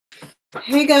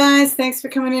Hey guys, thanks for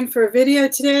coming in for a video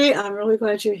today. I'm really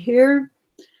glad you're here.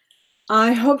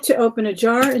 I hope to open a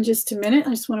jar in just a minute. I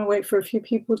just want to wait for a few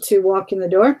people to walk in the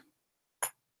door.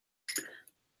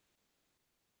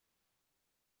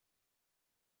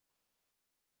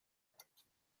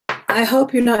 I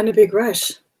hope you're not in a big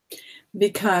rush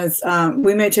because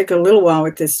we may take a little while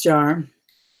with this jar.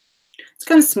 It's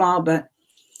kind of small, but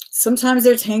sometimes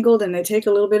they're tangled and they take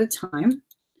a little bit of time.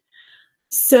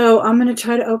 So I'm going to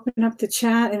try to open up the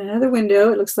chat in another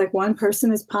window. It looks like one person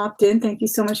has popped in. Thank you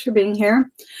so much for being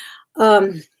here.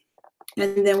 And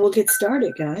then we'll get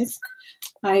started, guys.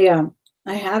 I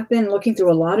have been looking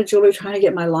through a lot of jewelry, trying to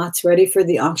get my lots ready for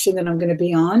the auction that I'm going to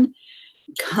be on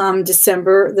come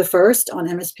December the 1st on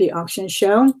MSP Auction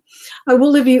Show. I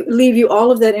will leave you all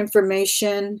of that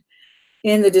information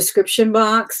in the description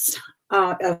box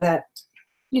of that,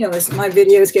 as my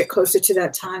videos get closer to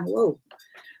that time. Whoa.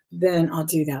 Then I'll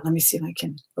do that. Let me see if I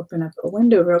can open up a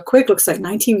window real quick. Looks like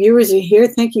 19 viewers are here.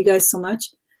 Thank you guys so much.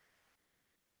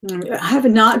 I have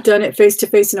not done it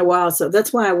face-to-face in a while, so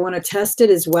that's why I want to test it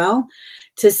as well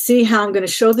to see how I'm going to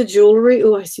show the jewelry.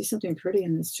 Oh, I see something pretty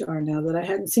in this jar now that I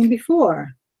hadn't seen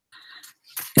before.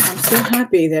 I'm so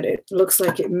happy that it looks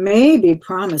like it may be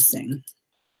promising.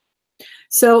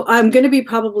 So I'm going to be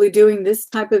probably doing this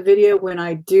type of video when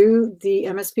I do the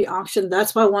MSP auction.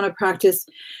 That's why I want to practice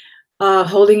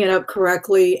holding it up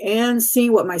correctly and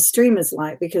seeing what my stream is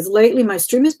like, because lately my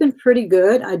stream has been pretty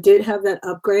good. I did have that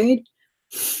upgrade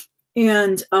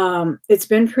and it's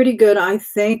been pretty good. I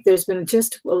think there's been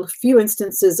just a few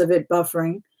instances of it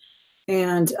buffering,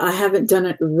 and I haven't done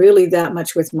it really that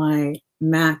much with my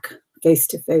Mac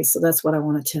face-to-face. So that's what I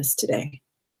want to test today.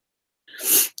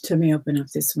 So let me open up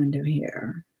this window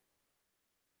here.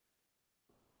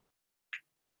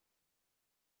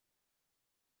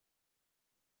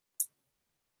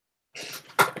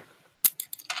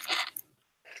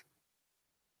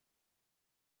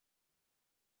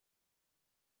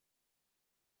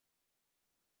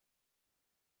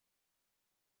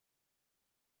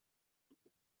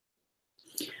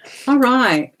 All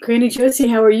right, Granny Josie,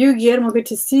 how are you? Guillermo, good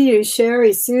to see you.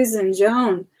 Sherry, Susan,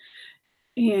 Joan,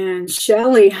 and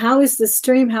Shelly. How is the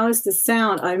stream? How is the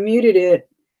sound? I muted it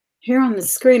here on the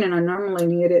screen, and I normally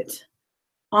mute it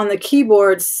on the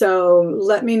keyboard. So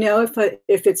let me know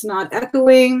if it's not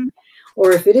echoing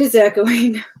or if it is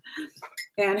echoing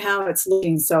and how it's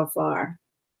looking so far.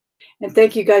 And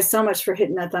thank you guys so much for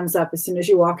hitting that thumbs up as soon as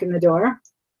you walk in the door.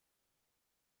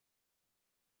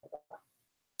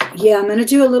 Yeah, I'm going to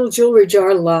do a little jewelry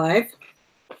jar live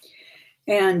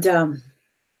and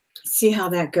see how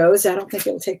that goes. I don't think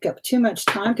it'll take up too much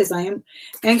time because I am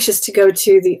anxious to go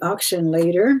to the auction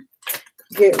later.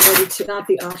 Get ready to, not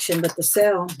the auction, but the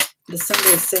sale, the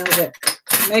Sunday sale that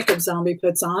Makeup Zombie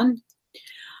puts on.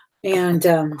 And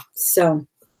so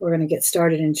we're going to get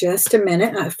started in just a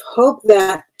minute. I hope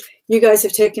that you guys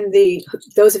have taken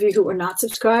those of you who are not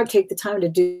subscribed, take the time to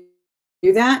do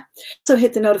that. So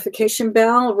hit the notification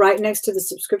bell right next to the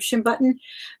subscription button,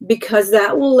 because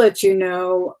that will let you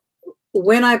know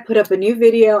when I put up a new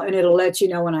video, and it'll let you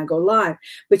know when I go live.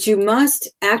 But you must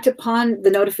act upon the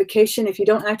notification. If you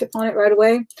don't act upon it right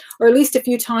away, or at least a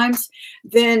few times,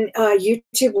 then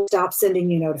YouTube will stop sending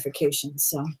you notifications.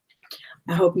 So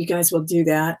I hope you guys will do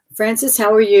that. Francis,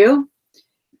 how are you?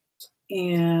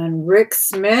 And Rick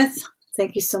Smith,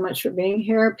 thank you so much for being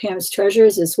here. Pam's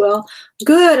Treasures as well.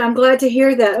 Good. I'm glad to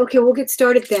hear that. Okay, we'll get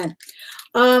started then.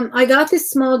 I got this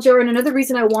small jar, and another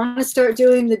reason I want to start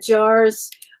doing the jars,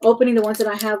 opening the ones that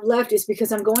I have left, is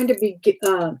because I'm going to be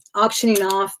auctioning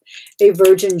off a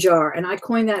virgin jar. And I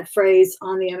coined that phrase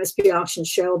on the MSP Auction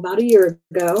Show about a year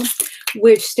ago,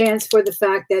 which stands for the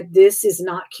fact that this is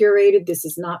not curated. This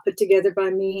is not put together by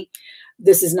me.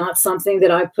 This is not something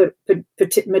that I put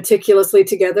meticulously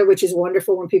together, which is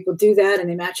wonderful when people do that and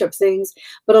they match up things.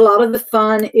 But a lot of the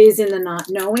fun is in the not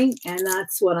knowing, and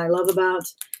that's what I love about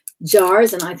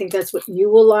jars, and I think that's what you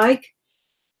will like.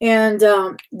 And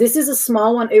this is a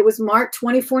small one. It was marked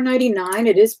 $24.99.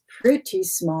 It is pretty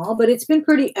small, but it's been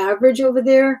pretty average over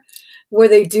there where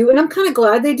they do. And I'm kind of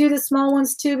glad they do the small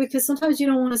ones too, because sometimes you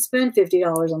don't want to spend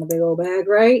 $50 on a big old bag,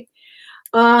 right?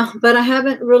 But I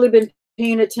haven't really been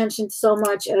paying attention so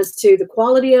much as to the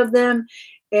quality of them,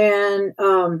 and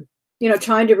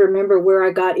trying to remember where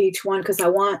I got each one, because I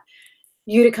want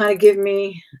you to kind of give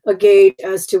me a gauge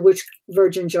as to which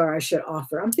virgin jar I should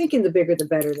offer. I'm thinking the bigger the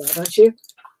better, though, don't you?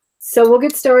 So we'll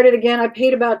get started again. I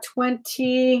paid about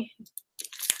 $20.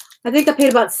 I think I paid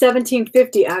about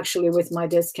 $17.50 actually with my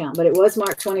discount, but it was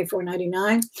marked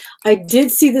 $24.99. I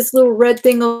did see this little red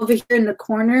thing over here in the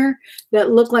corner that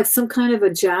looked like some kind of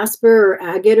a jasper or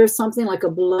agate or something, like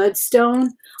a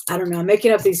bloodstone. I don't know. I'm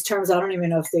making up these terms. I don't even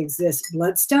know if they exist.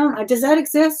 Bloodstone? Does that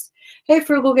exist? Hey,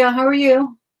 Frugal Gal, how are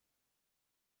you?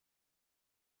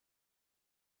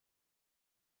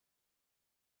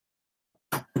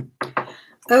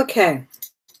 Okay.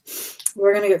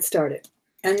 We're going to get started.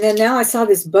 And then now I saw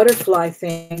this butterfly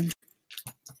thing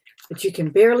that you can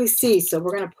barely see. So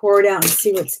we're going to pour it out and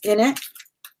see what's in it.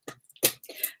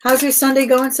 How's your Sunday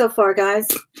going so far, guys?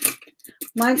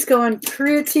 Mine's going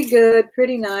pretty good,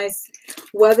 pretty nice.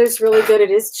 Weather's really good. It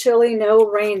is chilly, no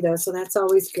rain though, so that's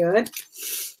always good.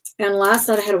 And last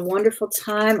night I had a wonderful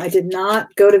time. I did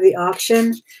not go to the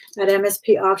auction at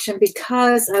MSP Auction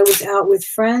because I was out with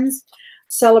friends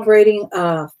celebrating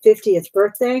a 50th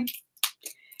birthday.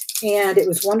 And it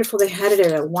was wonderful. They had it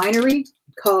at a winery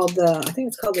called, I think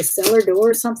it's called the Cellar Door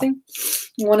or something,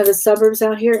 in one of the suburbs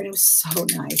out here. And it was so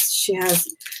nice.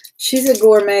 She's a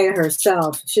gourmet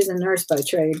herself. She's a nurse by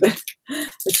trade, but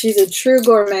she's a true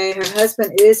gourmet. Her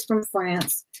husband is from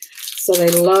France, so they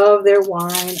love their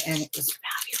wine, and it was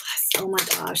fabulous. Oh my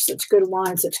gosh, such good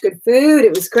wine, such good food.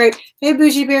 It was great. Hey,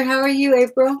 Bougie Bear, how are you,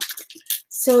 April?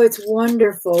 So it's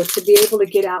wonderful to be able to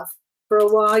get out for a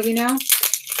while, you know,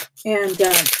 and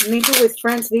mingle with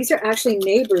friends. These are actually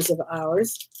neighbors of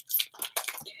ours.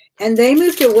 And they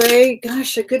moved away,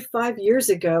 gosh, a good 5 years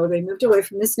ago. They moved away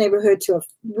from this neighborhood to a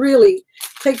really,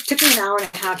 took me an hour and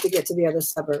a half to get to the other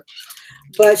suburb.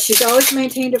 But she's always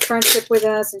maintained a friendship with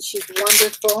us, and she's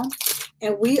wonderful.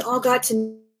 And we all got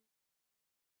to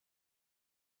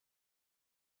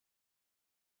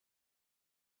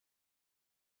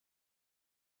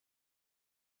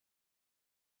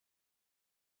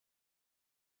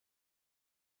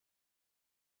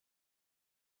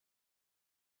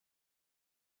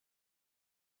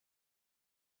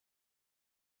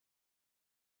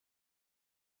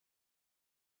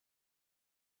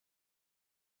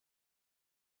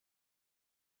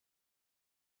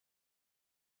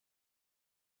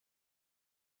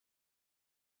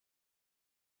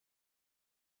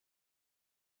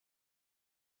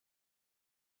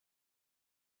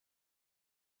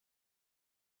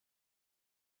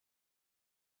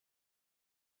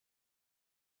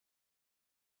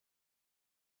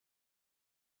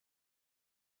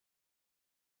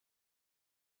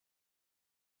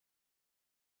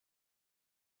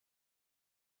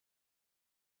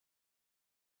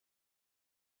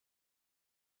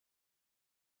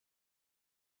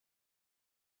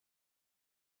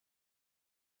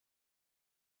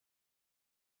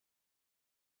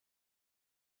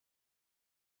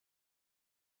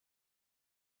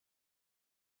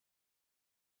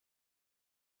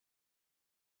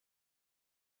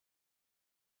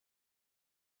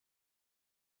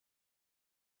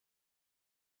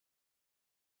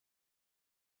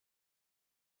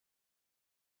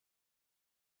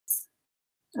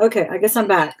okay, I guess I'm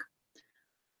back.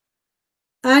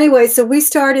 Anyway, so we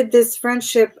started this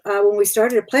friendship when we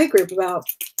started a play group about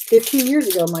 15 years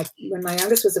ago, when my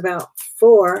youngest was about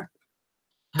 4.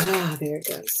 Ah, there it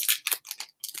goes.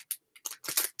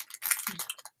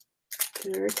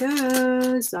 There it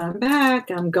goes. I'm back.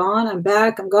 I'm gone. I'm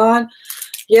back. I'm gone.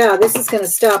 Yeah, this is going to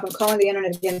stop. I'm calling the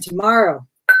internet again tomorrow.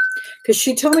 Because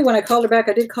she told me when I called her back,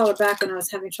 I did call her back when I was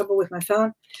having trouble with my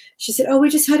phone. She said, "Oh, we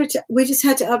just had to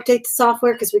update the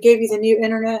software because we gave you the new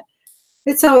internet."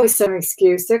 It's always some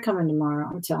excuse. They're coming tomorrow.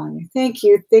 I'm telling you. Thank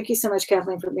you. Thank you so much,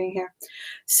 Kathleen, for being here.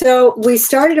 So we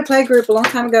started a play group a long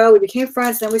time ago. We became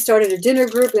friends. Then we started a dinner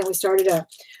group. Then we started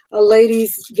a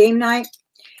ladies' game night.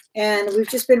 And we've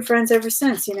just been friends ever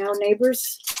since, you know,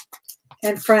 neighbors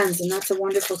and friends. And that's a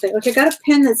wonderful thing. Okay, I got a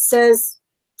pin that says,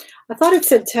 I thought it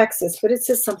said Texas, but it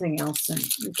says something else.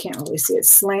 And you can't really see it.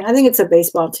 Slane. I think it's a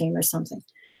baseball team or something.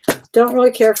 Don't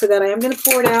really care for that. I am going to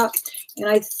pour it out. And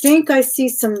I think I see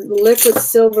some liquid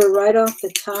silver right off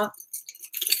the top.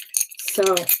 So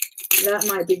that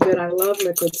might be good. I love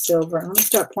liquid silver. I'm going to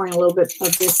start pouring a little bit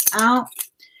of this out.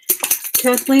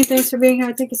 Kathleen, thanks for being here.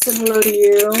 I think I said hello to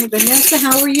you. Vanessa,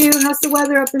 how are you? How's the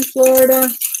weather up in Florida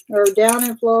or down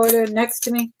in Florida next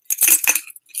to me?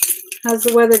 How's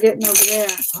the weather getting over there?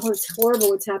 Oh, it's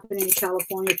horrible what's happening in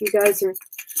California. If you guys are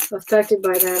affected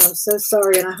by that, I'm so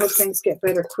sorry, and I hope things get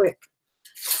better quick.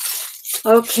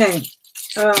 Okay.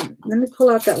 Let me pull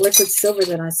out that liquid silver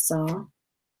that I saw.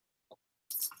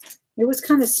 It was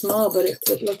kind of small, but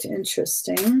it looked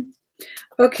interesting.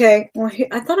 Okay. Well, here,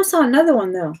 I thought I saw another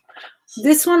one, though.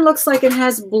 This one looks like it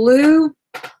has blue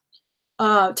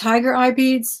tiger eye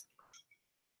beads.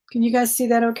 Can you guys see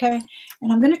that okay?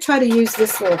 And I'm going to try to use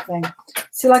this little thing.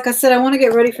 See, like I said, I want to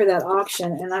get ready for that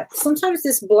auction. And sometimes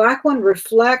this black one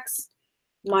reflects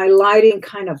my lighting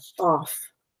kind of off.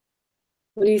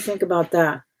 What do you think about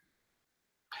that?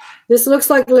 This looks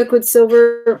like liquid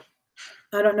silver.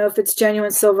 I don't know if it's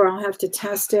genuine silver. I'll have to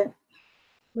test it.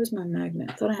 Where's my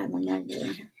magnet? I thought I had my magnet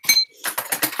in here.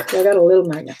 Okay, I got a little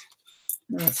magnet.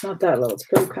 No, it's not that little. It's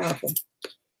pretty powerful.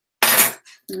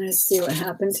 Let's see what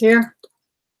happens here.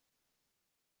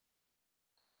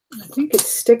 I think it's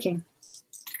sticking.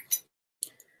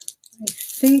 I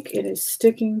think it is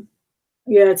sticking.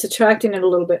 Yeah, it's attracting it a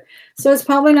little bit. So it's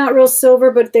probably not real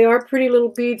silver, but they are pretty little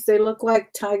beads. They look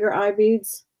like tiger eye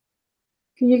beads.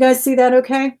 Can you guys see that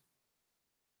okay?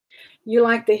 You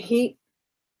like the heat?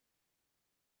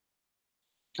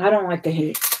 I don't like the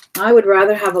heat. I would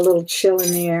rather have a little chill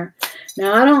in the air.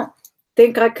 Now, I don't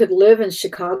think I could live in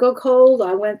Chicago cold.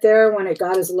 I went there when it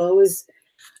got as low as,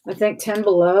 I think, 10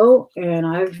 below, and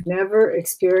I've never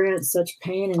experienced such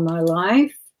pain in my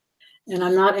life, and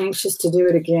I'm not anxious to do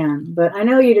it again. But I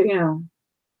know you know,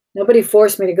 nobody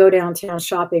forced me to go downtown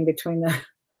shopping between the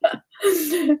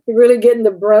really getting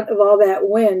the brunt of all that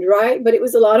wind, right? But it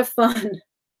was a lot of fun.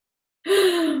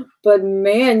 But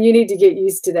man, you need to get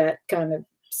used to that kind of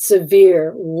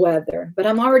severe weather. But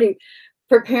I'm already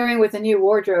preparing with a new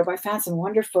wardrobe. I found some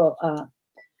wonderful,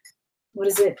 what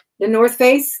is it? The North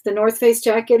Face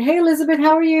jacket. Hey, Elizabeth,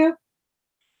 how are you?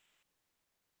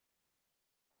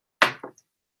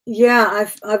 Yeah,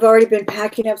 I've already been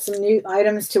packing up some new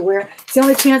items to wear. It's the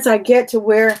only chance I get to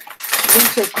wear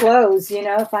winter clothes. You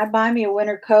know, if I buy me a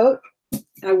winter coat,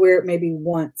 I wear it maybe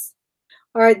once.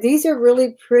 All right, these are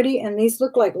really pretty, and these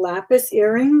look like lapis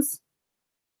earrings.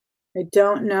 I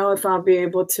don't know if I'll be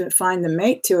able to find the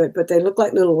mate to it, but they look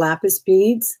like little lapis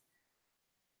beads.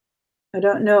 I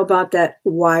don't know about that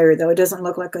wire, though. It doesn't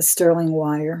look like a sterling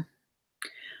wire.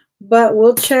 But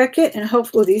we'll check it, and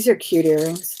hopefully, these are cute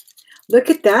earrings. Look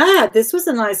at that. This was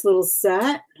a nice little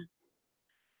set.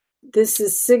 This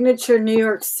is Signature New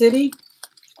York City.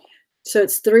 So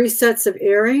it's 3 sets of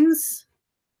earrings.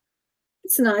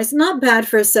 It's nice. Not bad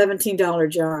for a $17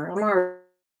 jar. I'm already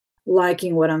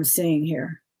liking what I'm seeing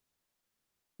here.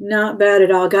 Not bad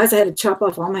at all. Guys, I had to chop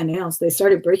off all my nails. They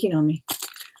started breaking on me.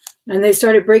 And they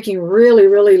started breaking really,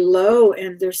 really low.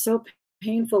 And they're so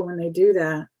painful when they do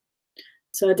that.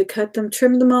 So I had to cut them,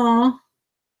 trim them all.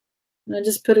 And I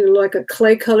just put it like a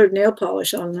clay-colored nail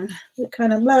polish on them.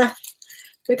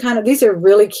 These are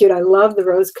really cute. I love the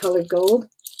rose-colored gold.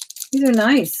 These are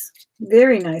nice.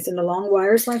 Very nice. And the long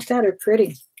wires like that are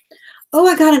pretty. Oh,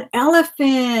 I got an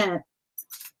elephant.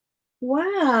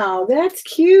 Wow, that's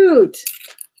cute.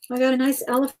 I got a nice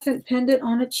elephant pendant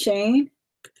on a chain.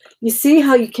 You see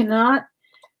how you cannot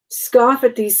scoff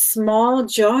at these small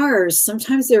jars.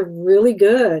 Sometimes they're really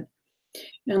good.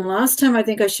 And last time I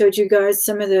think I showed you guys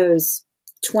some of those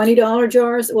 $20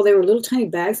 jars. Well, they were little tiny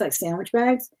bags, like sandwich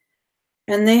bags.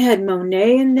 And they had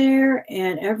Monet in there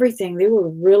and everything. They were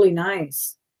really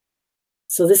nice.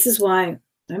 So this is why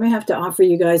I may have to offer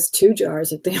you guys 2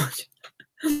 jars if they don't.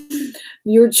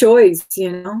 Your choice,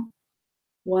 you know.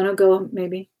 One will go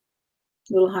maybe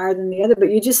a little higher than the other,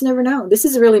 but you just never know. This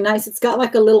is really nice. It's got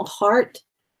like a little heart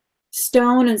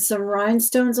stone and some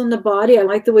rhinestones on the body. I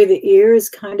like the way the ear is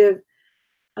kind of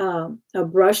a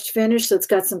brushed finish, so it's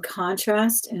got some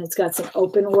contrast and it's got some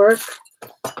open work.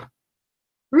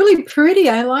 Really pretty.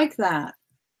 I like that.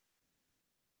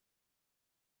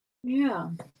 Yeah.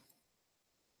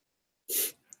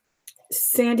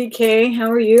 Sandy K,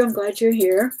 how are you? I'm glad you're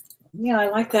here. Yeah, I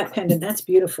like that pendant. That's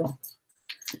beautiful.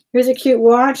 Here's a cute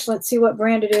watch. Let's see what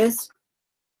brand it is.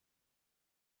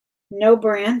 No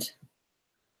brand.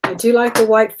 I do like the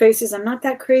white faces. I'm not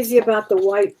that crazy about the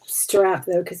white strap,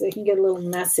 though, because they can get a little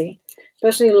messy,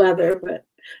 especially leather. But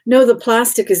no, the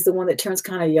plastic is the one that turns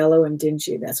kind of yellow and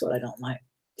dingy. That's what I don't like.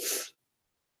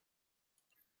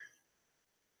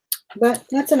 But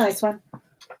that's a nice one.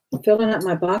 I'm filling up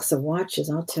my box of watches,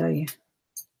 I'll tell you.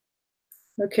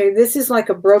 Okay, this is like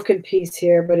a broken piece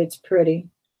here, but it's pretty.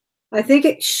 I think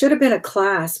it should have been a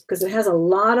clasp because it has a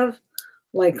lot of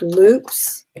like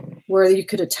loops where you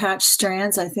could attach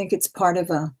strands. I think it's part of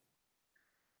a,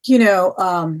 you know,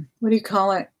 what do you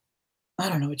call it? I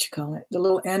don't know what you call it. The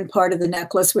little end part of the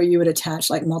necklace where you would attach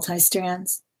like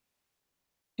multi-strands.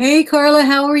 Hey, Carla,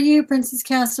 how are you, Princess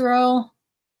Casserole?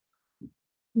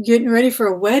 Getting ready for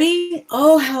a wedding?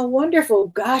 Oh, how wonderful.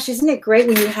 Gosh, isn't it great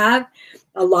when you have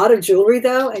a lot of jewelry,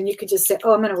 though, and you could just say,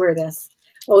 oh, I'm going to wear this.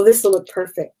 Oh, this will look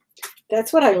perfect.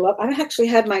 That's what I love. I actually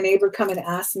had my neighbor come and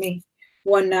ask me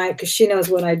one night because she knows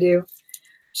what I do.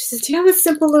 She says, do you have a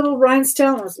simple little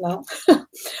rhinestone? I was, no.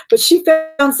 But she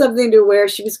found something to wear.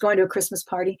 She was going to a Christmas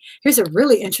party. Here's a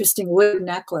really interesting wood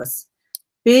necklace.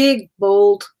 Big,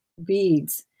 bold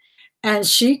beads. And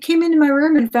she came into my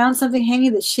room and found something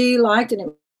hanging that she liked, and it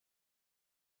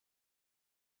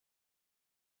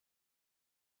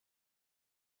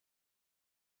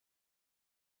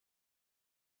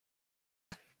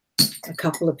a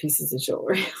couple of pieces of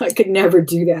jewelry. I could never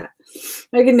do that.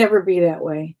 I could never be that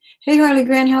way. Hey, Harley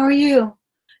Grant, how are you?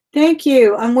 Thank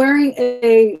you. I'm wearing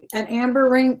an amber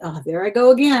ring. Oh, there I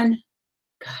go again.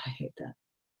 God, I hate that.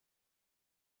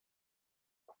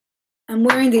 I'm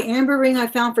wearing the amber ring I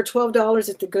found for $12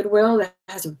 at the Goodwill. That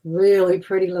has a really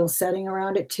pretty little setting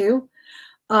around it too.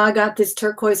 I got this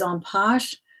turquoise en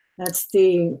poche. That's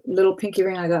the little pinky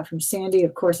ring I got from Sandy.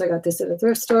 Of course, I got this at a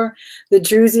thrift store. The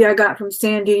druzy I got from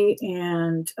Sandy,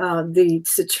 and the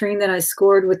citrine that I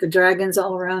scored with the dragons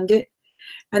all around it.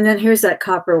 And then here's that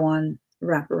copper one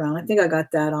wrap around. I think I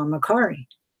got that on Macari.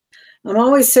 I'm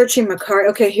always searching Macari.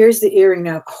 Okay, here's the earring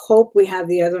now. I hope we have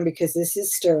the other one because this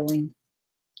is sterling.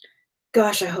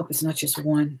 Gosh, I hope it's not just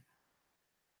one.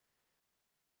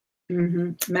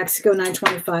 Mexico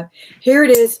 925. Here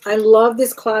it is. I love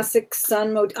this classic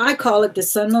sun motif. I call it the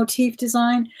sun motif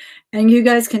design. And you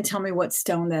guys can tell me what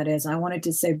stone that is. I wanted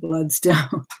to say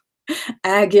bloodstone,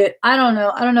 agate. I don't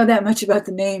know. I don't know that much about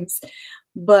the names,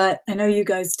 but I know you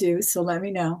guys do. So let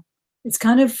me know. It's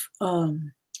kind of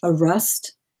a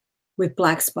rust with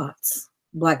black spots,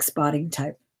 black spotting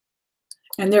type.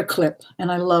 And they're clip.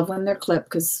 And I love when they're clip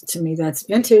because to me that's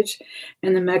vintage.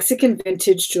 And the Mexican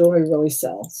vintage jewelry really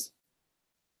sells.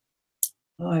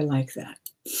 Oh, I like that.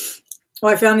 Oh,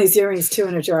 I found these earrings too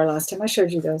in a jar last time. I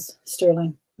showed you those,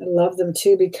 sterling. I love them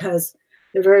too because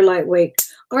they're very lightweight.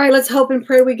 All right, let's hope and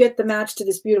pray we get the match to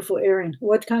this beautiful earring.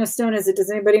 What kind of stone is it?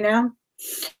 Does anybody know?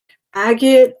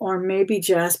 Agate or maybe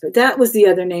jasper. That was the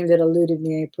other name that eluded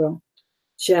me, April.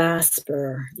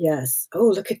 Jasper, yes. Oh,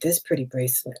 look at this pretty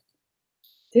bracelet.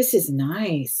 This is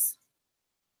nice.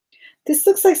 This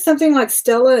looks like something like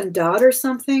Stella and Dot or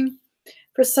something.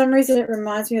 For some reason, it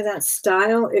reminds me of that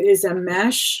style. It is a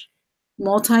mesh,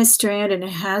 multi-strand, and it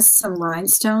has some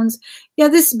rhinestones. Yeah,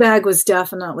 this bag was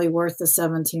definitely worth the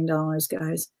 $17,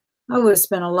 guys. I would have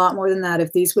spent a lot more than that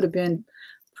if these would have been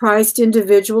priced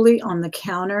individually on the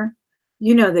counter.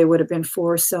 You know they would have been $4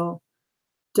 or so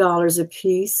a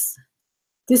piece.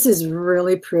 This is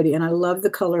really pretty, and I love the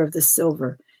color of the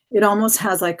silver. It almost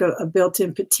has like a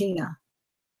built-in patina.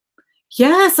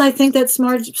 Yes, I think that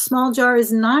small jar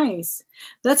is nice.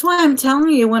 That's why I'm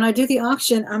telling you, when I do the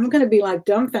auction, I'm going to be like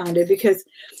dumbfounded because,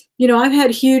 you know, I've had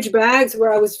huge bags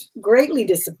where I was greatly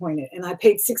disappointed and I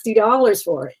paid $60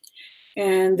 for it.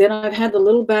 And then I've had the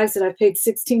little bags that I paid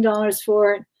 $16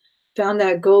 for it. Found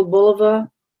that gold Bulova,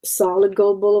 solid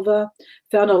gold Bulova.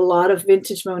 Found a lot of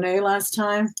vintage Monet last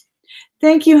time.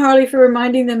 Thank you, Harley, for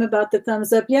reminding them about the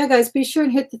thumbs up. Yeah, guys, be sure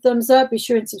and hit the thumbs up. Be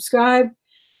sure and subscribe.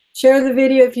 Share the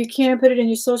video if you can. Put it in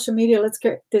your social media. Let's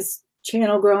get this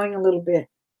channel growing a little bit.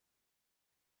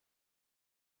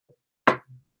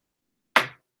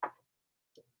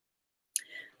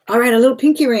 All right, a little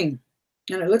pinky ring.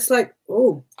 And it looks like,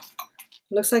 oh,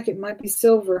 looks like it might be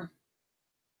silver.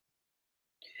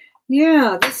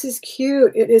 Yeah, this is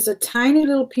cute. It is a tiny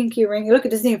little pinky ring. Look, it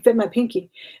doesn't even fit my pinky.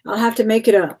 I'll have to make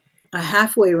it a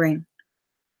halfway ring.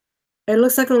 It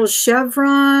looks like a little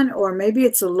chevron, or maybe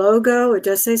it's a logo. It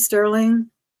does say sterling.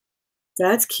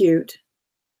 That's cute.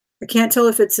 I can't tell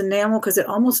if it's enamel because it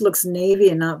almost looks navy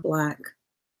and not black.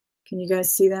 Can you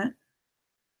guys see that?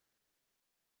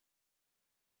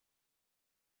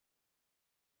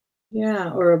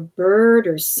 Yeah, or a bird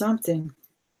or something.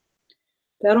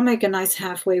 That'll make a nice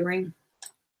halfway ring.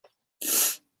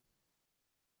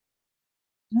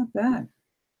 Not bad.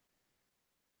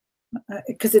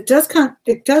 Because it does kind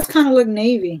of look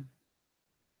navy.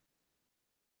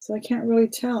 So I can't really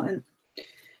tell. And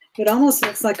it almost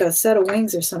looks like a set of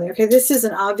wings or something. Okay, this is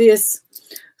an obvious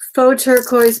faux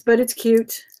turquoise, but it's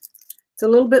cute. It's a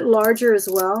little bit larger as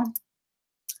well.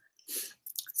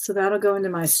 So that'll go into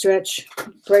my stretch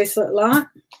bracelet lot.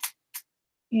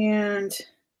 And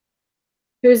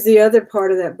here's the other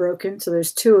part of that broken. So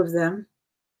there's two of them.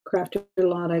 Crafted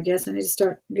lot, I guess. I need to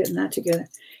start getting that together.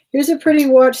 Here's a pretty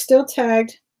watch, still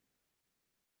tagged,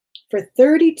 for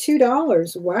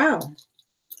 $32. Wow.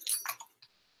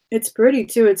 It's pretty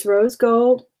too. It's rose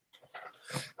gold.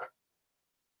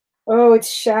 Oh,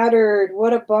 it's shattered.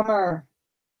 What a bummer.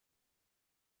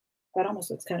 That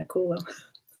almost looks kind of cool though.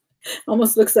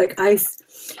 Almost looks like ice.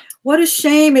 What a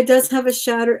shame. It does have a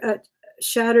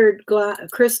shattered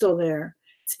crystal there.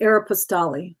 It's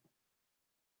Aeropostale.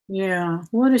 Yeah,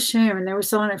 what a shame. And they were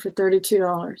selling it for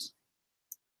 $32.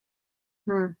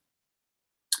 Hmm.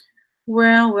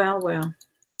 Well, well, well.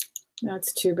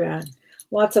 That's too bad.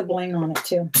 Lots of bling on it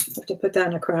too. Have to put that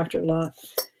in a crafter lot.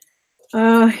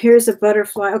 Here's a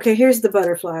butterfly. Okay, here's the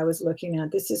butterfly I was looking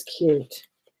at. This is cute.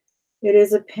 It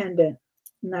is a pendant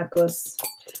necklace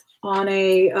on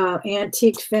a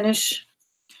antique finish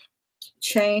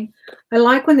chain. I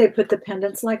like when they put the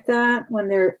pendants like that, when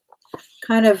they're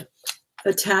kind of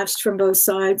attached from both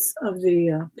sides of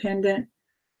the pendant.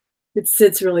 It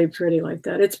sits really pretty like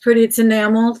that. It's pretty. It's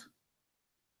enameled,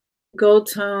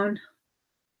 gold tone.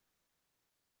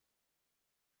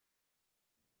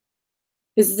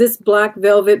 Is this black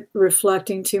velvet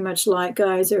reflecting too much light,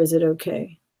 guys, or is it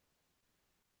okay?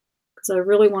 Because I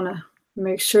really want to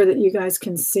make sure that you guys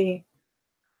can see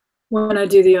when I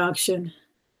do the auction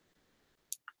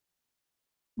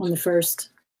on the 1st.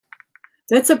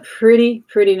 That's a pretty,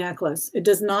 pretty necklace. It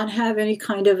does not have any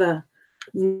kind of a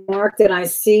mark that I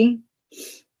see,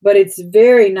 but it's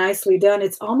very nicely done.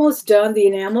 It's almost done. The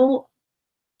enamel,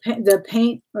 the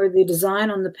paint or the design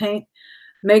on the paint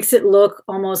makes it look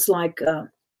almost like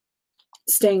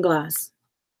stained glass.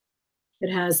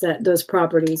 It has those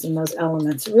properties and those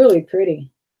elements. Really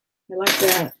pretty. I like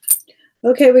that.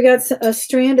 Okay, we got a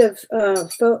strand of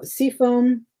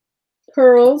seafoam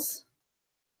pearls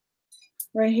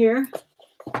right here.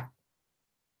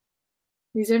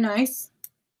 These are nice.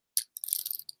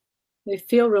 They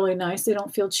feel really nice. They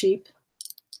don't feel cheap.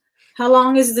 How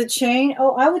long is the chain?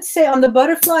 Oh, I would say on the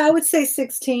butterfly, I would say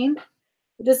 16.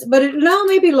 But no,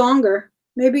 maybe longer.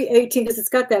 Maybe 18 because it's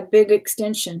got that big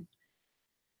extension.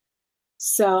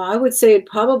 So I would say it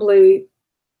probably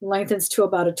lengthens to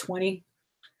about a 20,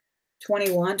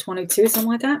 21, 22,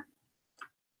 something like that.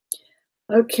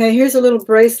 Okay, here's a little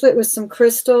bracelet with some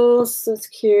crystals. That's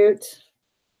cute.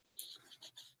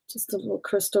 Just a little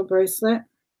crystal bracelet.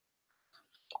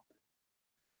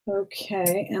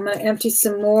 Okay, I'm going to empty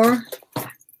some more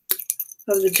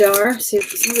of the jar. See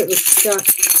if it was stuck.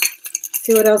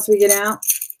 See what else we get out.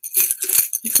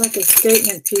 It's like a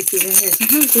statement piece is in here.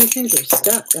 Sometimes these things are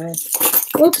stuck, guys.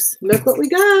 Oops, look what we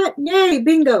got. Yay,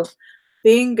 bingo.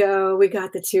 Bingo, we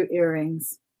got the 2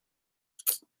 earrings.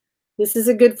 This is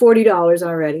a good $40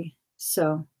 already.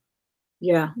 So,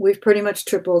 yeah, we've pretty much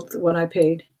tripled what I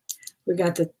paid. We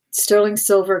got the sterling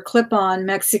silver clip-on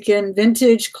Mexican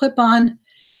vintage clip-on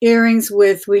earrings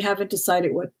with, we haven't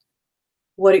decided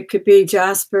what it could be,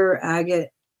 jasper, agate,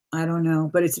 I don't know,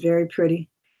 but it's very pretty.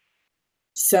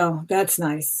 So that's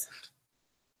nice.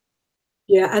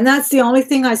 Yeah, and that's the only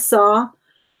thing I saw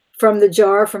from the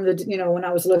jar, from the, when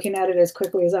I was looking at it as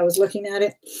quickly as I was looking at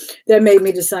it, that made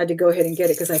me decide to go ahead and get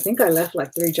it because I think I left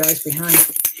like 3 jars behind.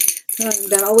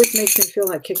 That always makes me feel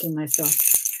like kicking myself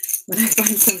when I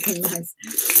find something nice.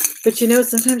 But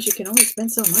sometimes you can only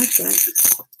spend so much, right?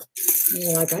 And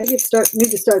you're like, I need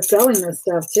to start selling this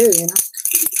stuff too,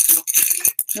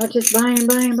 Not just buying.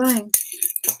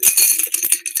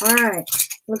 All right.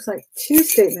 Looks like 2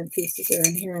 statement pieces are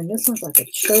in here, and this one's like a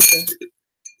choker.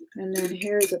 And then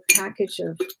here's a package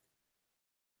of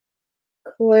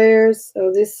Claire's.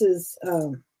 Oh, this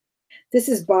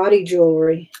is body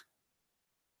jewelry.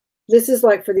 This is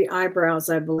like for the eyebrows,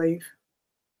 I believe.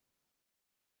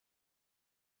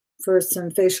 For some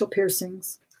facial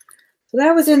piercings. So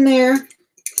that was in there.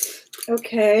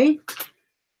 Okay.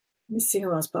 Let me see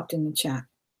who else popped in the chat.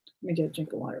 Let me get a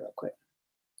drink of water real quick.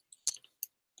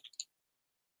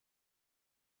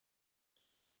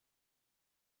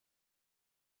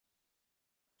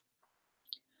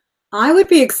 I would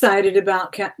be excited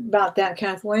about that,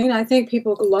 Kathleen. I think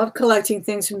people love collecting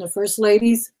things from the first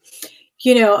ladies,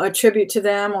 a tribute to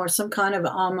them or some kind of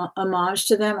homage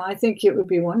to them. I think it would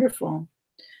be wonderful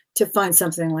to find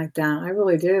something like that. I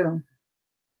really do.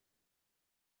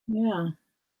 Yeah.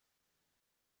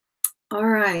 All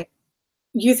right.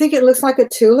 You think it looks like a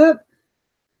tulip?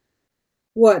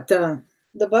 What, the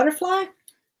butterfly?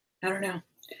 I don't know.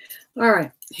 All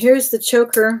right. Here's the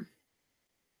choker.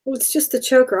 Well, it's just the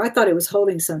choker. I thought it was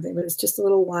holding something, but it's just a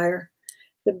little wire.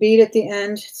 The bead at the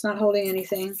end, it's not holding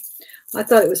anything. I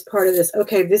thought it was part of this.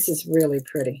 Okay, this is really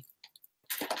pretty.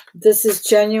 This is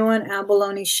genuine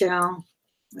abalone shell.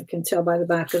 I can tell by the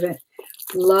back of it.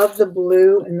 Love the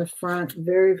blue in the front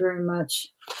very, very much.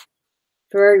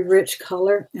 Very rich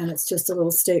color, and it's just a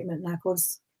little statement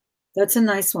necklace. That's a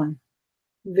nice one.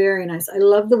 Very nice. I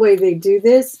love the way they do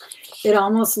this. It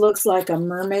almost looks like a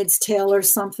mermaid's tail or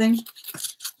something.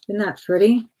 Isn't that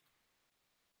pretty?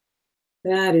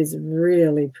 That is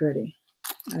really pretty.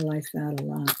 I like that a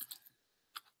lot.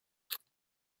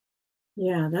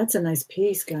 Yeah, that's a nice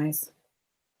piece, guys.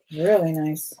 Really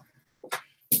nice.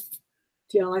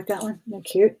 Do y'all like that one? Isn't that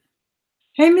cute?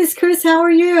 Hey, Miss Chris, how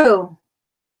are you?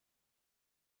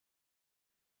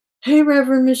 Hey,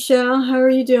 Reverend Michelle, how are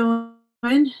you doing?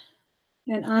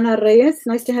 And Ana Reyes,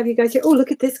 nice to have you guys here. Oh,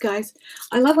 look at this, guys.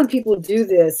 I love when people do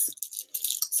this.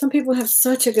 Some people have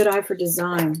such a good eye for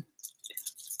design.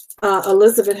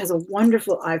 Elizabeth has a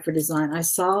wonderful eye for design. I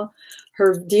saw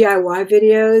her DIY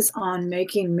videos on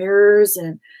making mirrors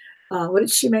and what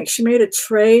did she make? She made a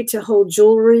tray to hold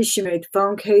jewelry. She made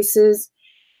phone cases,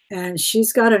 and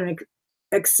she's got an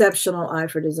exceptional eye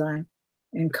for design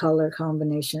and color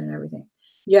combination and everything.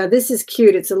 Yeah, this is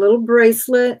cute. It's a little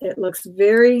bracelet. It looks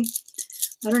very,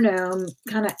 I don't know,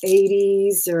 kind of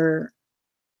 80s or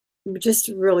just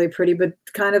really pretty, but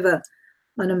kind of an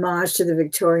homage to the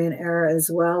Victorian era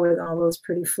as well with all those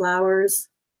pretty flowers.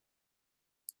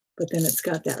 But then it's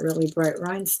got that really bright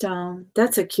rhinestone.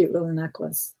 That's a cute little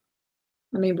necklace.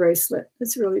 I mean, bracelet.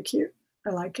 It's really cute. I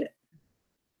like it.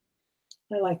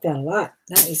 I like that a lot.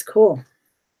 That is cool.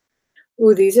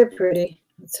 Ooh, these are pretty.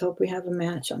 Let's hope we have a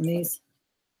match on these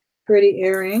pretty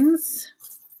earrings.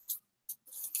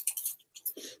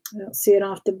 I don't see it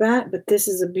off the bat, but this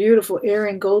is a beautiful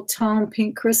earring, gold tone,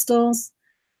 pink crystals.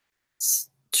 It's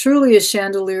truly a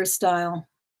chandelier style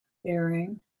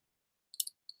earring.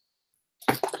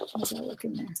 How's that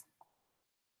looking there?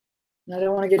 And I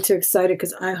don't want to get too excited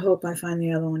because I hope I find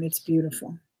the other one. It's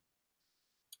beautiful.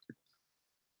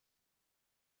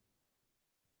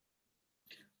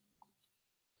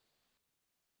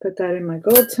 Put that in my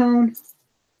gold tone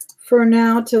for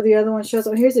now till the other one shows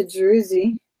up. Here's a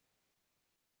druzy.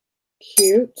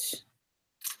 Cute.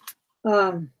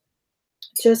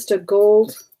 Just a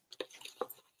gold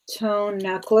tone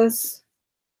necklace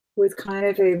with kind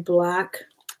of a black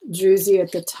druzy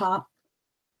at the top,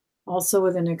 also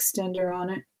with an extender on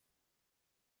it.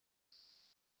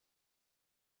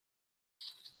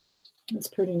 That's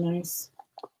pretty nice.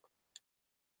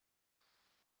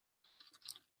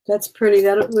 That's pretty.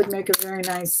 That would make a very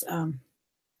nice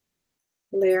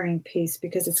layering piece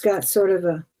because it's got sort of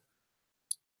a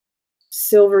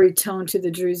silvery tone to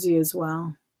the druzy as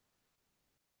well.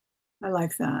 I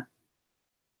like that.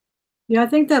 Yeah, I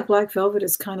think that black velvet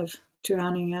is kind of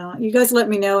drowning out. You guys let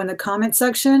me know in the comment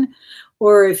section,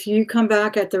 or if you come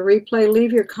back at the replay,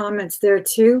 leave your comments there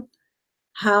too,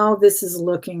 how this is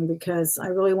looking, because I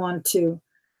really want to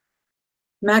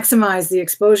maximize the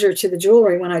exposure to the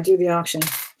jewelry when I do the auction.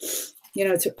 You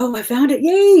know, oh, I found it.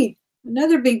 Yay!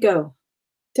 Another bingo.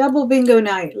 Double bingo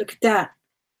night. Look at that.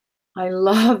 I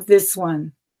love this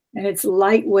one. And it's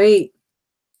lightweight.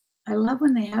 I love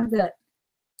when they have that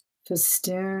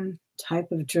festoon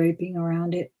type of draping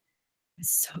around it.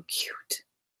 It's so cute.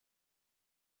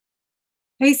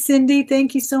 Hey, Cindy,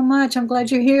 thank you so much. I'm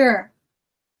glad you're here.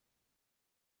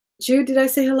 Jude, did I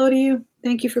say hello to you?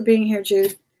 Thank you for being here,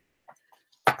 Jude.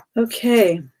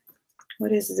 Okay,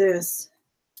 what is this?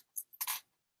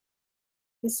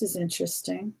 This is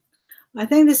interesting. I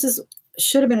think this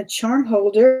should have been a charm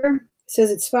holder. It says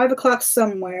it's 5 o'clock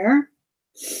somewhere.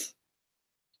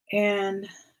 And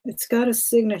it's got a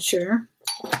signature.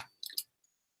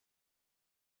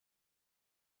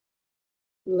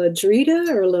 Ladrita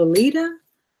or Lolita?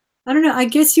 I don't know. I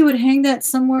guess you would hang that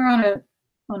somewhere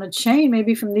on a chain,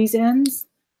 maybe from these ends.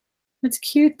 It's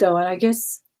cute though, and I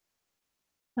guess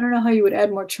I don't know how you would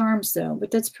add more charms though, but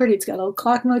that's pretty. It's got a little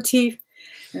clock motif,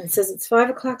 and it says it's 5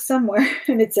 o'clock somewhere,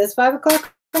 and it says 5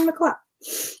 o'clock on the clock.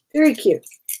 Very cute.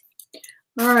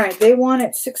 All right, they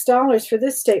wanted $6 for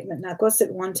this statement necklace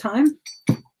at one time.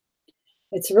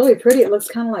 It's really pretty. It looks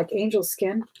kind of like angel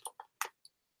skin.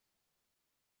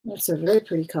 That's a very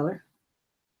pretty color.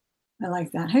 I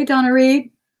like that. Hey, Donna Reed.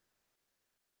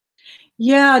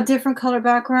 Yeah, different color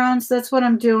backgrounds. That's what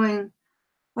I'm doing.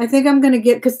 I think I'm going to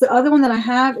get, because the other one that I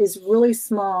have is really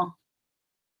small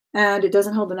and it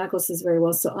doesn't hold the necklaces very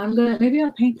well. So I'm going to, maybe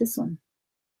I'll paint this one.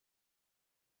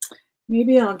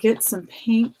 Maybe I'll get some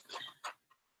paint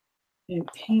and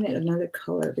paint it another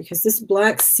color because this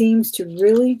black seems to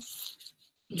really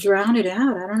drown it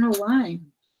out. I don't know why.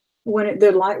 When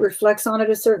the light reflects on it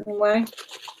a certain way.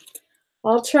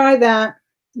 I'll try that.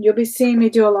 You'll be seeing me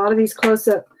do a lot of these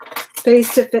close-up,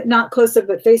 face-to-face, not close-up,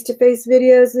 but face-to-face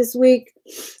videos this week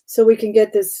so we can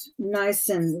get this nice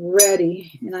and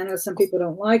ready. And I know some people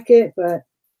don't like it, but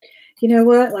you know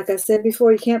what? Like I said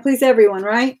before, you can't please everyone,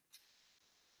 right?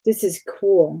 This is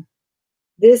cool.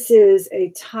 This is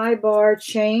a tie bar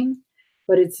chain,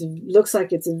 but it looks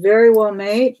like it's very well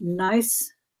made.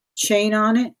 Nice chain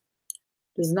on it.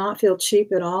 Does not feel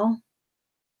cheap at all.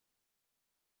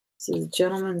 This is a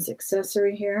gentleman's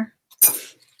accessory here. Let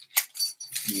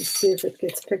me see if it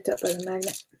gets picked up by the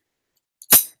magnet.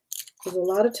 There's a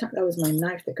lot of time. That was my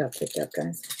knife that got picked up,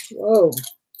 guys. Whoa.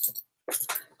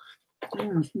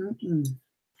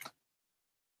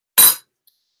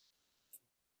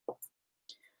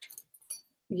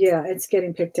 Yeah, it's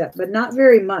getting picked up, but not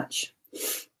very much.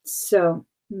 So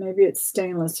maybe it's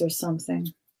stainless or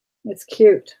something. It's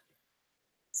cute.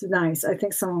 It's nice. I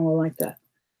think someone will like that.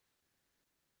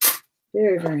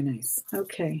 Very, very nice.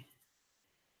 Okay.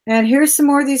 And here's some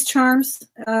more of these charms.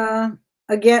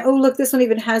 Again, oh, look, this one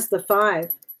even has the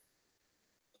 5.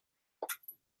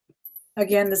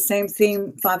 Again, the same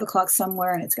theme, 5 o'clock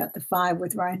somewhere, and it's got the 5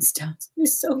 with rhinestones. They're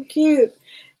so cute.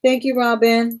 Thank you,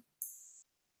 Robin.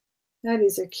 That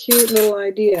is a cute little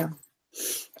idea.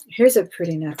 Here's a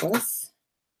pretty necklace.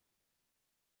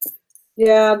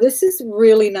 Yeah, this is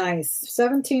really nice.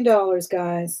 $17,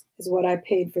 guys, is what I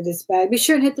paid for this bag. Be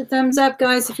sure and hit the thumbs up,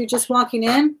 guys, if you're just walking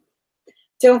in.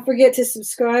 Don't forget to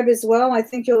subscribe as well. I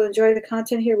think you'll enjoy the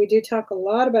content here. We do talk a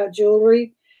lot about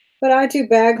jewelry, but I do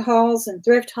bag hauls and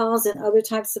thrift hauls and other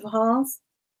types of hauls.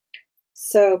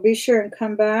 So be sure and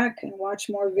come back and watch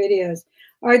more videos.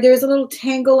 All right, there's a little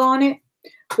tangle on it,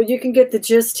 but you can get the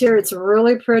gist here. It's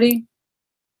really pretty.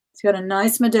 It's got a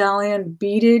nice medallion,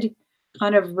 beaded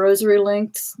kind of rosary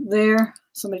links there.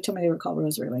 Somebody told me they were called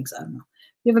rosary links. I don't know.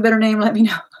 If you have a better name, let me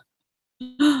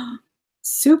know.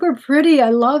 Super pretty. I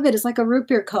love it. It's like a root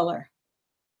beer color.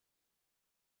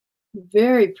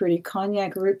 Very pretty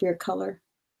cognac root beer color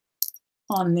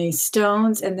on the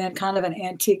stones, and then kind of an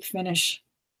antique finish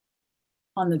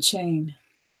on the chain.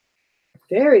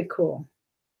 Very cool.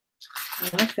 I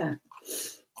like that.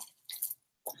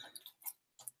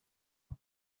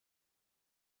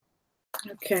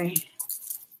 Okay.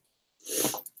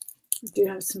 We do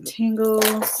have some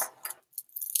tingles.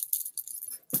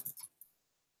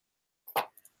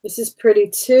 This is pretty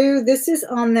too. This is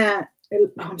on that.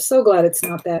 I'm so glad it's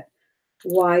not that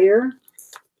wire.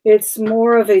 It's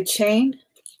more of a chain.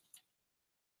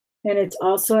 And it's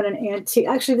also in an antique.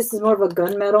 Actually, this is more of a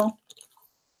gunmetal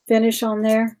finish on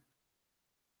there.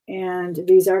 And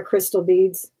these are crystal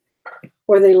beads.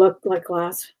 Or they look like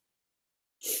glass.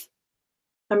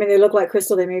 I mean, they look like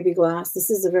crystal. They may be glass.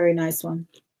 This is a very nice one.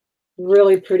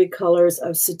 Really pretty colors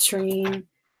of citrine.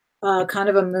 Kind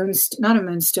of a not a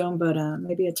moonstone, but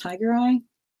maybe a tiger eye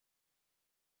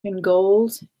in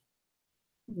gold,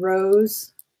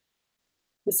 rose.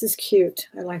 This is cute.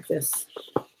 I like this.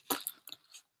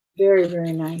 Very,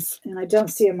 very nice. And I don't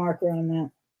see a marker on that.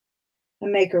 A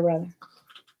maker, rather.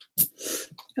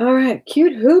 All right,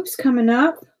 cute hoops coming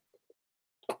up.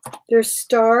 They're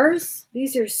stars.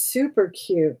 These are super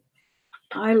cute.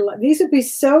 These would be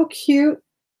so cute.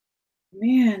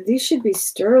 Man, these should be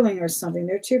sterling or something.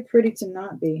 They're too pretty to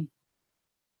not be.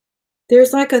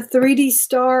 There's like a 3D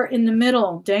star in the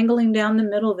middle, dangling down the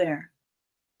middle there.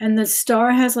 And the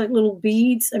star has like little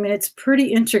beads. I mean, it's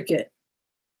pretty intricate.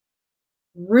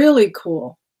 Really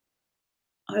cool.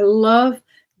 I love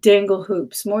dangle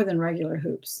hoops more than regular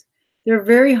hoops. They're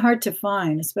very hard to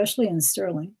find, especially in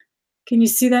sterling. Can you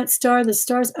see that star? The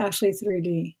star's actually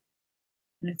 3D.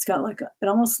 And it's got like it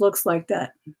almost looks like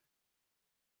that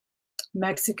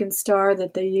Mexican star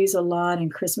that they use a lot in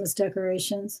Christmas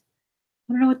decorations.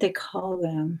 I don't know what they call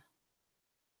them.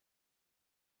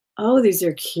 Oh, these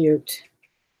are cute.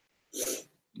 Let's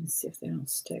see if they don't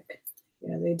stick.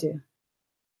 Yeah, they do.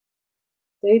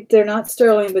 They're not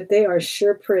sterling, but they are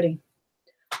sure pretty.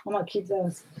 I'm gonna keep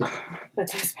those. Put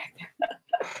those back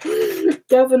there.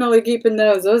 Definitely keeping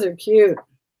those. Those are cute.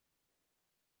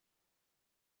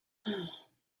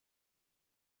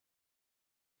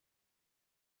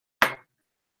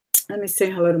 Let me say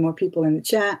hello to more people in the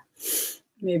chat.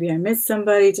 Maybe I missed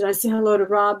somebody. Did I say hello to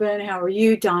Robin? How are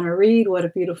you? Donna Reed, what a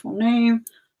beautiful name.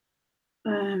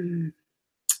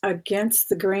 Against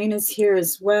the Grain is here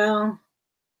as well.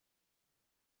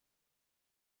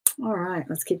 All right,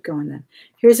 let's keep going then.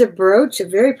 Here's a brooch, a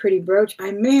very pretty brooch.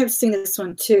 I may have seen this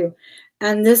one too.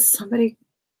 And this,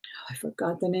 I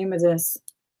forgot the name of this.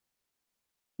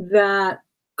 That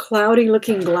cloudy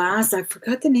looking glass, I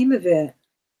forgot the name of it.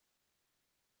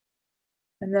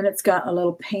 And then it's got a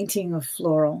little painting of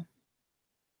floral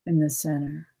in the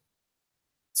center.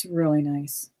 It's really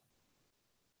nice.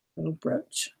 Little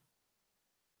brooch.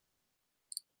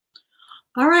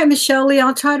 All right, Michelle Lee,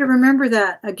 I'll try to remember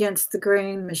that. Against the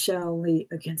Grain, Michelle Lee.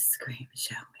 Against the Grain,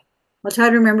 Michelle Lee. I'll try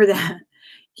to remember that.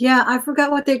 Yeah, I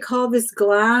forgot what they call this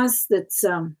glass that's,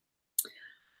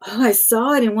 I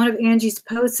saw it in one of Angie's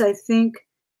posts, I think,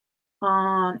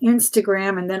 on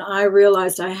Instagram. And then I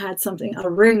realized I had a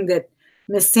ring that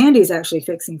Miss Sandy's actually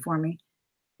fixing for me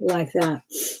like that.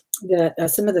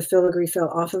 Some of the filigree fell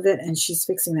off of it, and she's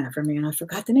fixing that for me. And I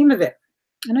forgot the name of it.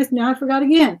 And now I forgot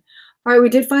again. All right, we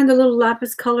did find the little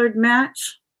lapis colored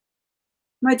match.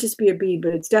 Might just be a bead,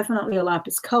 but it's definitely a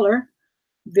lapis color.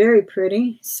 Very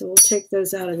pretty. So we'll take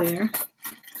those out of there.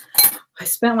 I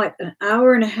spent like an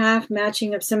hour and a half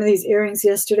matching up some of these earrings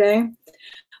yesterday,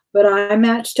 but I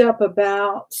matched up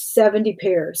about 70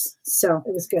 pairs. So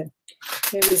it was good.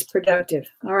 It was productive.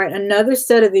 All right, another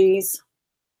set of these.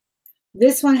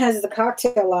 This one has the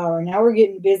cocktail hour. Now we're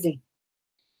getting busy.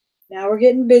 Now we're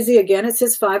getting busy. Again, it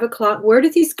says 5 o'clock. Where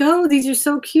did these go? These are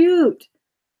so cute.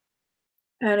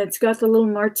 And it's got the little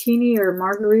martini or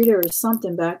margarita or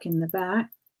something back in the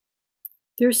back.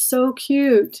 They're so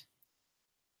cute.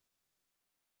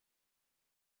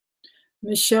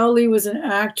 Michelle Lee was an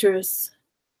actress.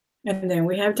 And then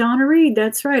we have Donna Reed.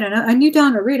 That's right. I knew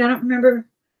Donna Reed. I don't remember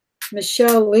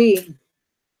Michelle Lee.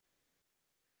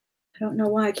 I don't know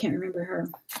why I can't remember her.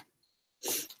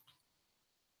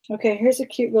 Okay, here's a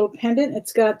cute little pendant.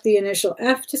 It's got the initial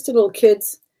F, just a little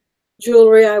kid's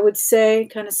jewelry, I would say.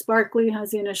 Kind of sparkly,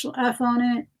 has the initial F on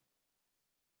it.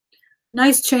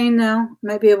 Nice chain, though.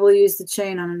 Might be able to use the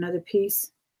chain on another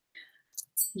piece.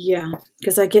 Yeah,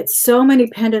 because I get so many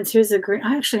pendants. Here's a green.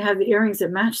 I actually have the earrings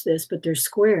that match this, but they're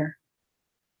square.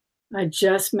 I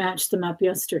just matched them up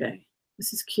yesterday.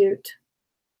 This is cute.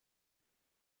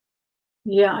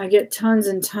 Yeah, I get tons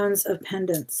and tons of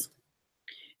pendants.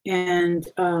 And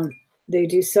they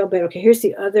do sell better. Okay, here's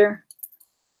the other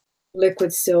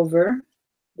liquid silver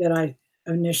that I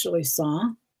initially saw.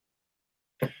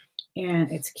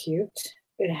 And it's cute.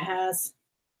 It has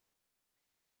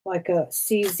like a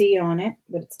CZ on it,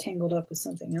 but it's tangled up with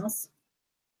something else.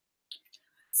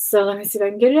 So let me see if I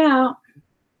can get it out.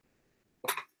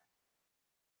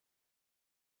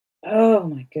 Oh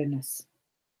my goodness.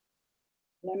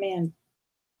 Let me in.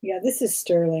 Yeah, this is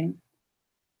sterling.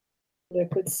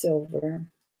 Liquid silver.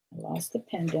 I lost the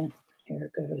pendant.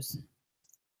 Here it goes.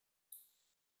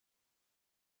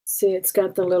 See, it's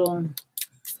got the little,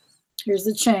 here's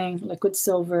the chain, liquid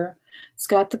silver. It's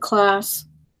got the clasp,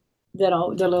 the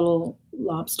little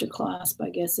lobster clasp, I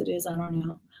guess it is. I don't know. I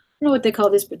don't know what they call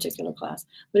this particular clasp,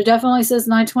 but it definitely says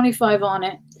 925 on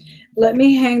it. Let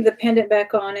me hang the pendant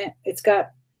back on it. It's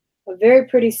got a very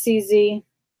pretty CZ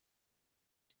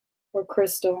or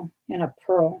crystal and a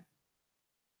pearl.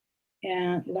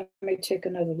 And let me take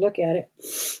another look at it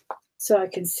so I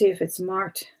can see if it's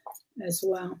marked as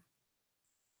well.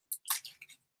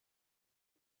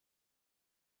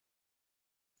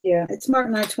 Yeah, it's marked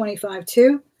 925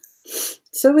 too.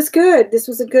 So it was good. This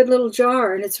was a good little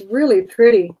jar, and it's really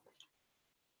pretty.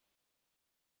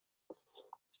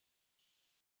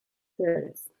 There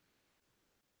it is.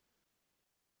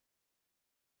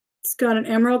 It's got an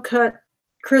emerald cut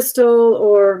crystal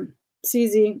or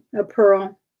CZ, a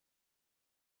pearl.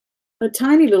 A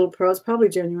tiny little pearl, it's probably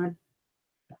genuine,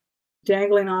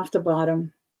 dangling off the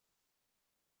bottom.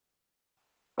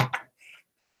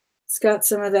 It's got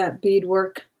some of that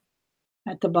beadwork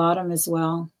at the bottom as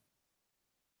well.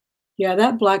 Yeah,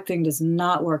 that black thing does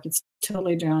not work. It's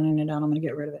totally drowning it out. I'm going to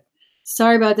get rid of it.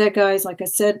 Sorry about that, guys. Like I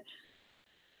said,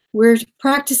 we're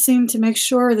practicing to make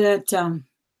sure that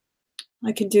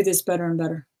I can do this better and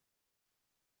better.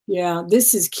 Yeah,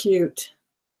 this is cute.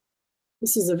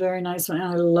 This is a very nice one.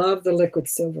 And I love the liquid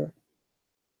silver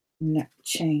neck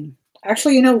chain.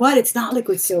 Actually, you know what? It's not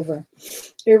liquid silver.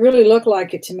 It really looked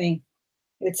like it to me.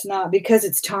 It's not, because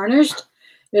it's tarnished.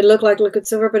 It looked like liquid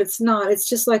silver, but it's not. It's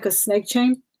just like a snake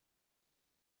chain.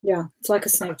 Yeah, it's like a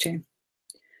snake chain.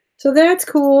 So that's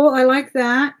cool. I like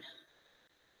that.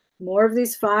 More of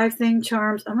these 5-thing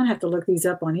charms. I'm going to have to look these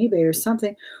up on eBay or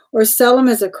something, or sell them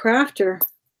as a crafter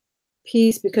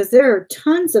piece, because there are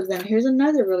tons of them. Here's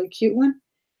another really cute one.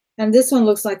 And this one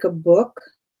looks like a book,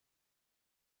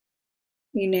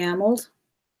 enameled.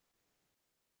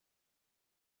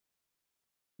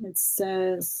 It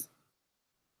says,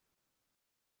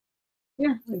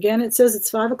 yeah, again, it says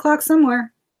it's 5 o'clock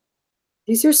somewhere.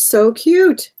 These are so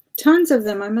cute. Tons of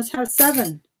them. I must have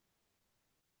 7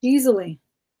 easily.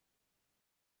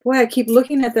 Boy, I keep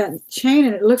looking at that chain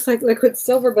and it looks like liquid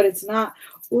silver, but it's not.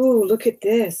 Ooh, look at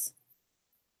this.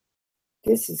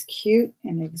 This is cute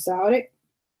and exotic.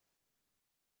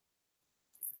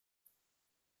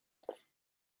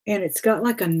 And it's got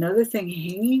like another thing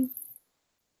hanging.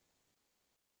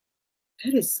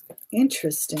 That is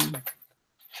interesting.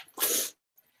 Let's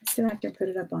see if I can put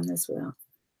it up on this without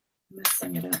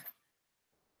messing it up.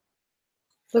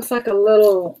 Looks like a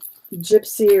little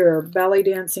gypsy or belly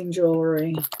dancing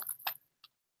jewelry.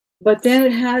 But then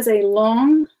it has a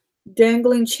long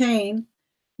dangling chain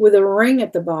with a ring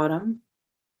at the bottom.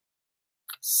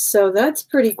 So that's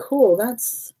pretty cool.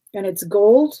 And it's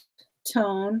gold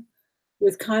tone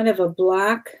with kind of a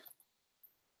black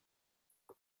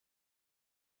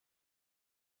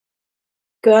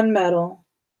gunmetal.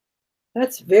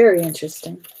 That's very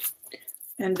interesting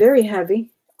and very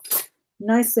heavy.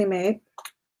 Nicely made.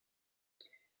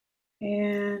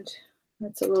 And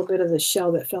that's a little bit of the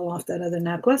shell that fell off that other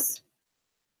necklace.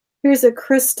 Here's a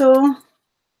crystal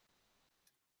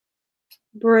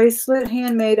bracelet,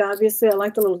 handmade, obviously. I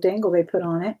like the little dangle they put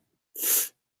on it.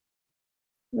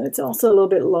 It's also a little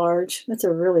bit large. That's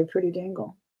a really pretty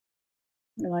dangle.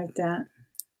 I like that.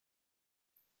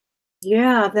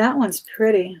 Yeah, that one's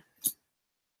pretty.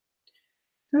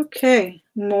 Okay,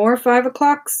 more 5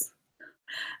 o'clocks.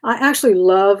 I actually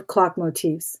love clock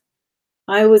motifs.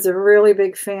 I was a really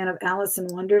big fan of Alice in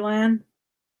Wonderland,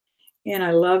 and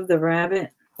I love the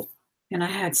rabbit. And I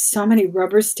had so many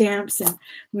rubber stamps and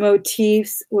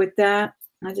motifs with that.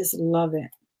 I just love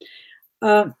it.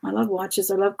 I love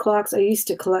watches. I love clocks. I used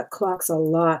to collect clocks a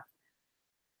lot.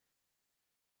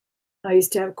 I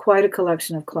used to have quite a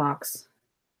collection of clocks.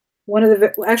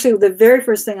 Actually, the very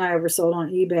first thing I ever sold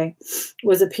on eBay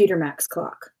was a Peter Max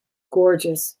clock.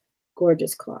 Gorgeous,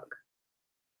 gorgeous clock.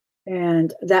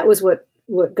 And that was what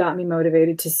got me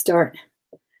motivated to start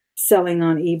selling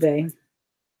on eBay,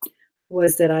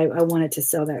 was that I wanted to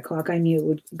sell that clock. I knew it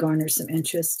would garner some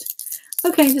interest.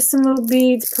 Okay, just some little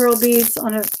beads, pearl beads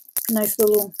on a nice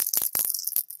little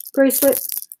bracelet.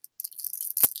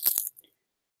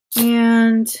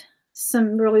 And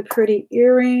some really pretty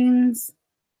earrings.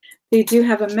 They do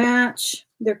have a match.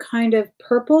 They're kind of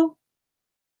purple.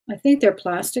 I think they're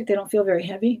plastic. They don't feel very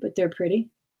heavy, but they're pretty.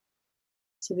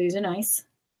 So these are nice.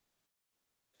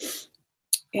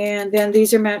 And then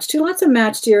these are matched too. Lots of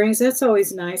matched earrings. That's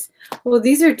always nice. Well,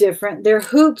 these are different. They're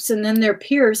hoops and then they're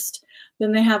pierced.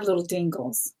 Then they have little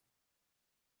dingles.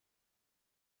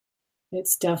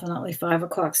 It's definitely 5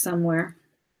 o'clock somewhere.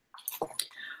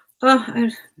 I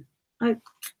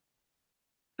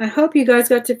hope you guys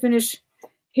got to finish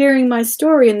hearing my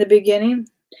story in the beginning.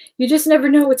 You just never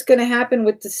know what's going to happen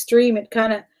with the stream. It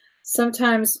kind of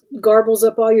sometimes garbles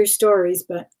up all your stories,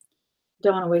 but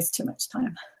don't want to waste too much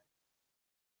time.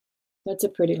 That's a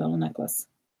pretty little necklace.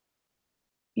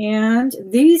 And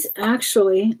these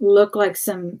actually look like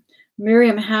some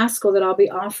Miriam Haskell that I'll be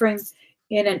offering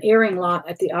in an earring lot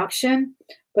at the auction.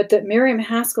 But the Miriam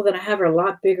Haskell that I have are a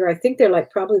lot bigger. I think they're like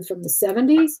probably from the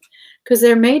 70s because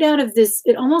they're made out of this.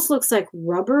 It almost looks like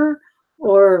rubber,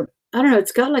 or I don't know.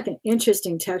 It's got like an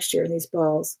interesting texture, these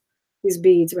balls, these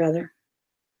beads rather.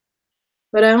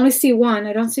 But I only see one.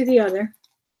 I don't see the other.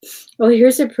 Oh,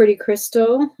 here's a pretty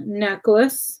crystal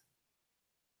necklace.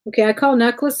 Okay, I call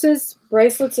necklaces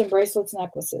bracelets and bracelets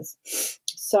necklaces.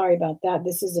 Sorry about that.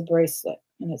 This is a bracelet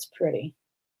and it's pretty.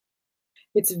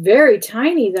 It's very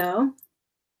tiny though.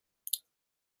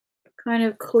 Kind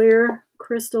of clear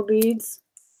crystal beads.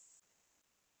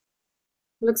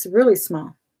 Looks really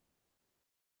small.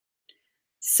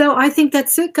 So I think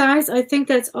that's it, guys. I think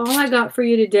that's all I got for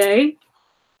you today.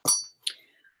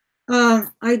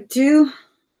 I do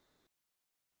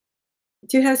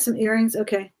have some earrings.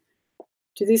 Okay.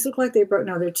 Do these look like they broke?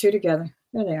 No, they're two together.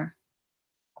 There they are.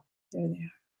 There they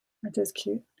are. Aren't those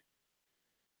cute?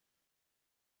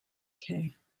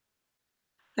 Okay.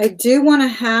 I do want to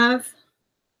have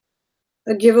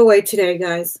a giveaway today,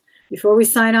 guys. Before we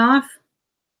sign off,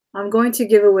 I'm going to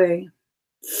give away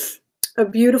a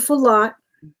beautiful lot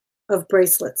of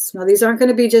bracelets. Now, these aren't going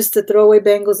to be just the throwaway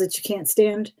bangles that you can't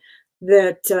stand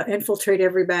that infiltrate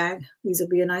every bag. These will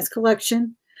be a nice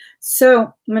collection. So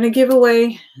I'm going to give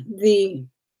away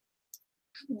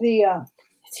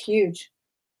it's huge.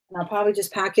 And I'll probably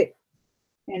just pack it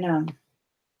in a,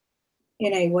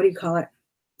 what do you call it?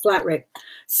 Flat rate.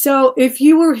 So if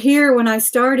you were here when I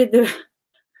started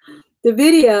the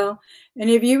video, and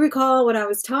if you recall what I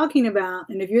was talking about,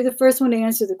 and if you're the first one to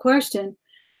answer the question,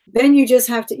 then you just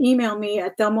have to email me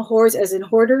at ThelmaHordes, as in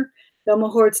hoarder,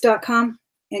 ThelmaHordes.com,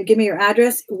 and give me your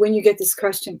address when you get this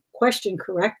question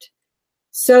correct.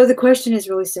 So the question is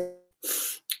really simple.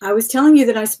 I was telling you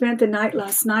that I spent the night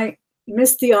last night,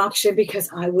 missed the auction because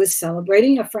I was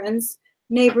celebrating a friend's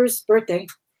neighbor's birthday,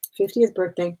 50th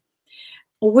birthday.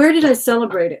 Well, where did I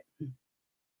celebrate it?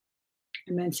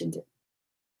 I mentioned it.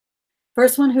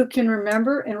 First one who can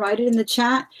remember and write it in the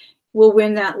chat will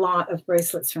win that lot of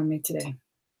bracelets from me today.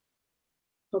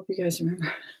 Hope you guys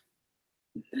remember.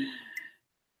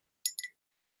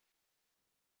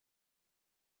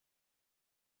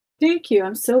 Thank you.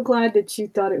 I'm so glad that you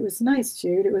thought it was nice,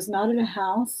 Jude. It was not at a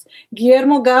house.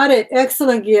 Guillermo got it.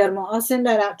 Excellent, Guillermo. I'll send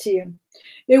that out to you.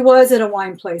 It was at a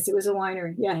wine place. It was a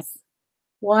winery. Yes.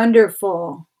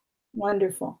 Wonderful.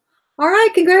 Wonderful. All right.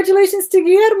 Congratulations to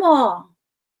Guillermo.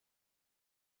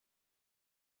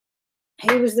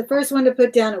 He was the first one to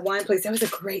put down a wine place. That was a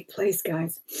great place,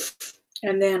 guys.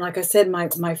 And then, like I said,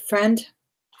 my friend,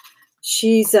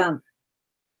 she's from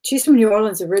New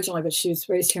Orleans originally, but she was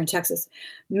raised here in Texas.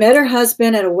 Met her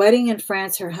husband at a wedding in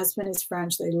France. Her husband is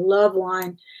French. They love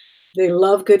wine. They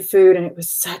love good food, and it was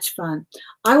such fun.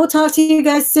 I will talk to you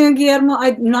guys soon, Guillermo.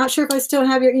 I'm not sure if I still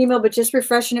have your email, but just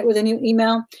refreshing it with a new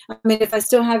email. I mean, if I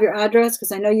still have your address,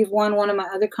 because I know you've won one of my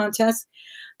other contests.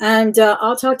 And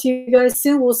I'll talk to you guys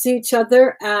soon. We'll see each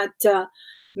other at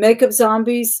Makeup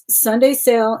Zombies Sunday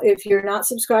sale. If you're not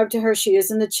subscribed to her, she is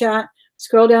in the chat.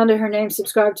 Scroll down to her name,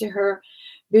 subscribe to her.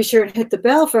 Be sure and hit the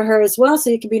bell for her as well so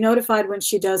you can be notified when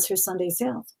she does her Sunday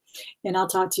sales. And I'll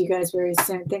talk to you guys very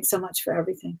soon. Thanks so much for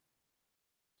everything.